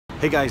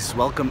Hey guys,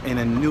 welcome in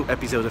a new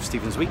episode of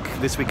Steven's Week.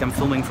 This week I'm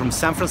filming from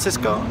San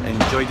Francisco.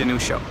 Enjoy the new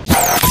show.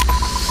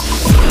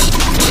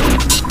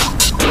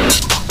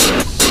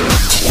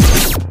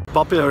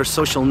 Popular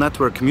social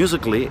network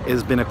Musical.ly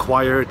has been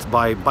acquired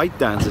by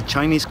ByteDance, a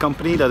Chinese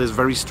company that is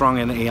very strong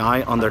in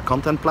AI on their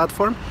content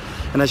platform.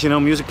 And as you know,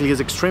 Musical.ly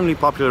is extremely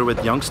popular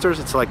with youngsters.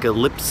 It's like a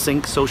lip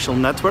sync social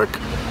network.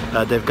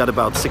 They've got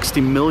about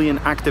 60 million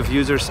active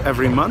users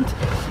every month.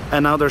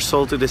 And now they're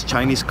sold to this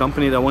Chinese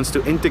company that wants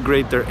to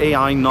integrate their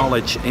AI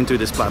knowledge into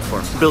this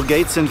platform. Bill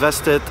Gates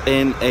invested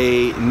in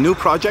a new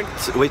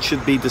project, which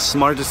should be the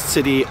smartest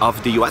city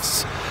of the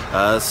US.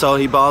 So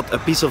he bought a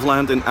piece of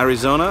land in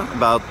Arizona,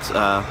 about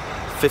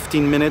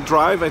 15-minute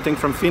drive, I think,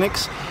 from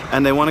Phoenix.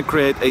 And they want to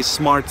create a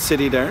smart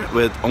city there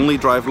with only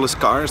driverless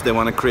cars. They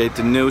want to create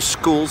the new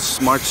schools,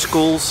 smart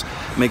schools,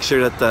 make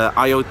sure that the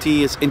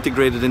IoT is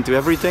integrated into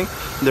everything.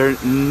 There are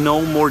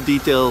no more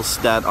details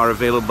that are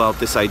available about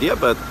this idea,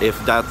 but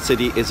if that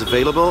city is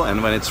available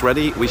and when it's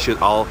ready, we should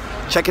all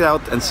check it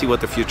out and see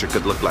what the future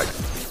could look like.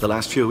 The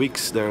last few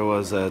weeks there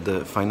was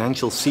the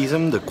financial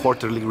season, the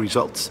quarterly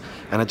results,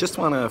 and I just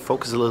want to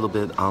focus a little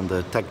bit on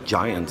the tech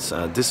giants.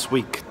 This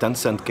week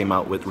Tencent came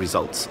out with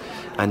results,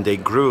 and they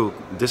grew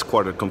this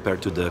quarter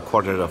compared to the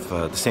quarter of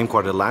the same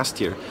quarter last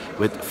year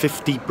with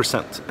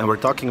 50%. And we're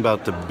talking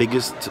about the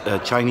biggest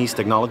Chinese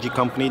technology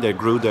company. They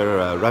grew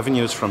their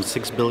revenues from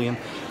 6 billion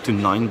to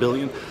 9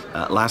 billion.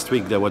 Last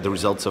week there were the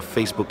results of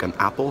Facebook and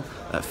Apple.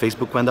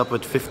 Facebook went up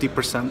with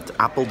 50%.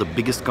 Apple, the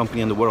biggest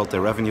company in the world,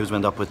 their revenues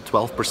went up with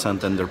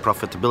 12% and their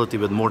profitability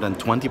with more than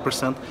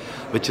 20%,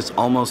 which is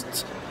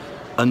almost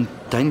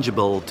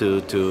untangible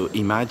to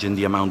imagine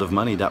the amount of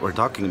money that we're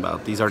talking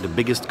about. These are the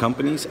biggest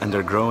companies and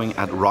they're growing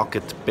at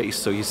rocket pace.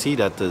 So you see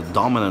that the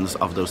dominance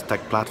of those tech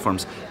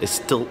platforms is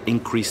still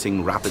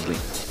increasing rapidly.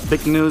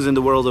 Big news in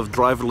the world of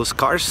driverless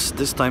cars,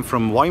 this time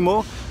from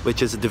Waymo,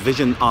 which is a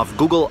division of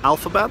Google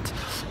Alphabet.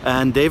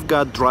 And they've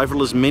got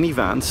driverless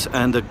minivans.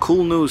 And the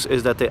cool news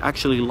is that they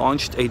actually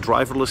launched a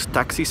driverless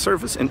taxi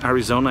service in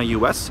Arizona,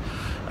 US.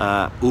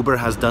 Uber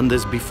has done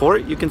this before,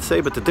 you can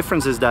say, but the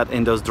difference is that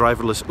in those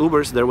driverless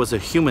Ubers, there was a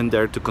human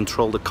there to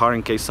control the car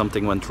in case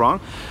something went wrong.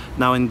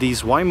 Now in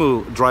these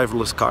Waymo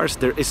driverless cars,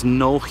 there is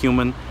no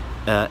human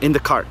in the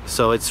car.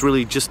 So it's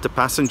really just the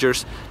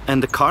passengers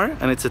and the car,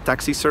 and it's a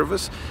taxi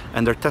service,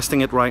 and they're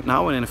testing it right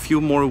now, and in a few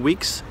more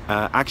weeks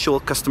actual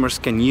customers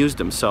can use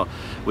them. So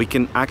we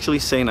can actually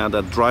say now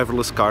that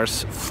driverless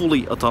cars,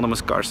 fully autonomous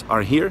cars,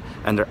 are here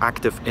and they're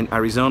active in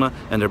Arizona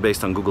and they're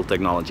based on Google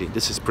technology.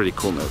 This is pretty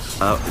cool news.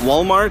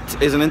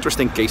 Walmart is an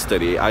interesting case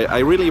study. I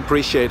really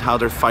appreciate how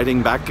they're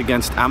fighting back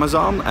against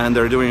Amazon, and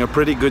they're doing a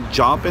pretty good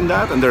job in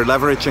that, and they're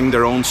leveraging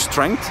their own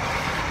strength.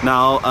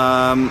 Now,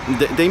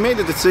 they made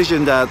a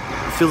decision that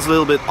feels a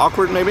little bit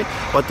awkward maybe.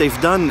 What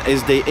they've done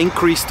is they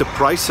increased the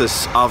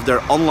prices of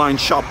their online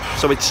shop.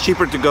 So it's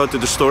cheaper to go to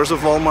the stores of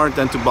Walmart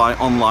than to buy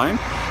online.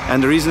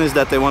 And the reason is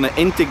that they want to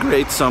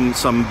integrate some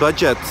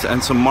budget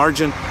and some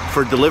margin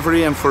for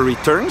delivery and for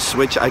returns,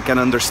 which I can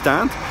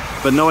understand.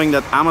 But knowing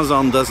that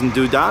Amazon doesn't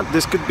do that,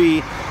 this could be,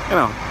 you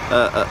know,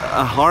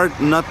 a hard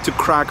nut to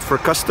crack for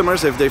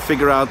customers if they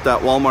figure out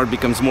that Walmart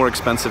becomes more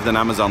expensive than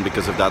Amazon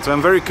because of that. So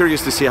I'm very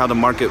curious to see how the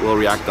market will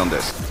react on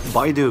this.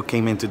 Baidu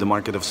came into the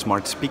market of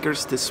smart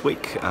speakers this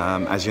week.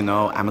 As you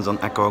know, Amazon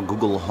Echo,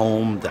 Google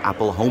Home, the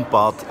Apple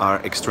HomePod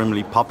are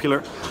extremely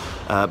popular.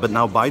 But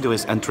now Baidu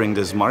is entering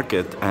this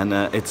market, and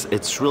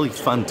it's really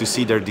fun to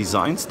see their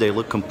designs. They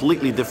look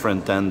completely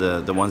different than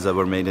the ones that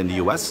were made in the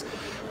US.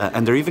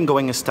 And they're even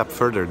going a step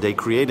further. They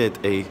created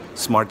a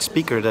smart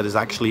speaker that is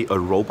actually a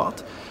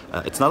robot.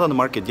 It's not on the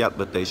market yet,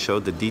 but they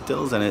showed the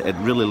details, and it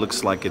really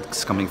looks like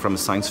it's coming from a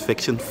science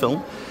fiction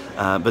film.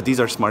 But these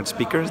are smart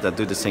speakers that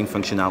do the same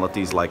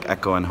functionalities like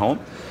Echo and Home.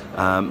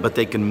 But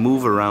they can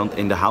move around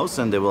in the house,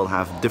 and they will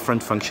have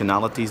different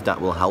functionalities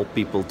that will help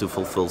people to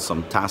fulfill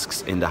some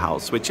tasks in the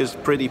house, which is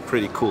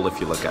pretty cool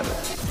if you look at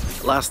it.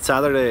 Last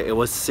Saturday it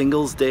was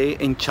Singles Day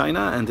in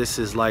China, and this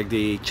is like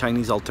the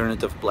Chinese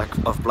alternative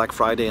of Black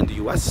Friday in the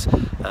US.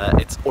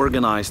 It's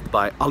organized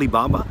by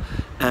Alibaba,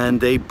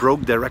 and they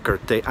broke their record.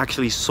 They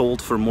actually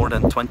sold for more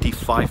than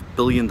 $25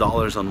 billion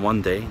on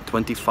one day,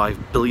 $25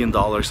 billion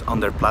on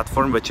their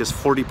platform, which is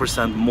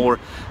 40% more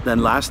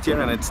than last year,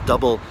 and it's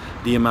double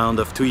the amount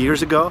of 2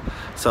 years ago.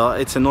 So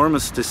it's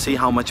enormous to see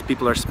how much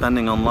people are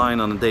spending online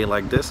on a day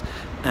like this.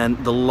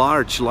 And the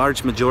large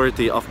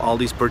majority of all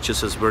these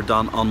purchases were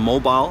done on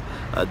mobile.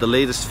 The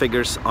latest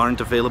figures aren't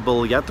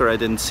available yet, or I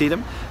didn't see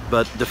them.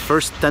 But the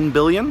first 10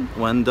 billion,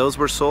 when those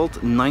were sold,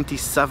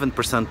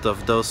 97%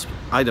 of those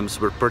items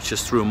were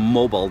purchased through a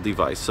mobile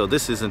device. So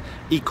this is an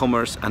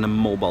e-commerce and a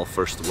mobile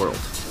first world.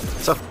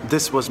 So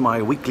this was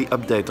my weekly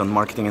update on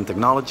marketing and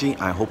technology.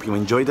 I hope you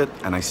enjoyed it,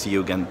 and I see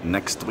you again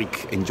next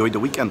week. Enjoy the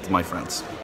weekend, my friends.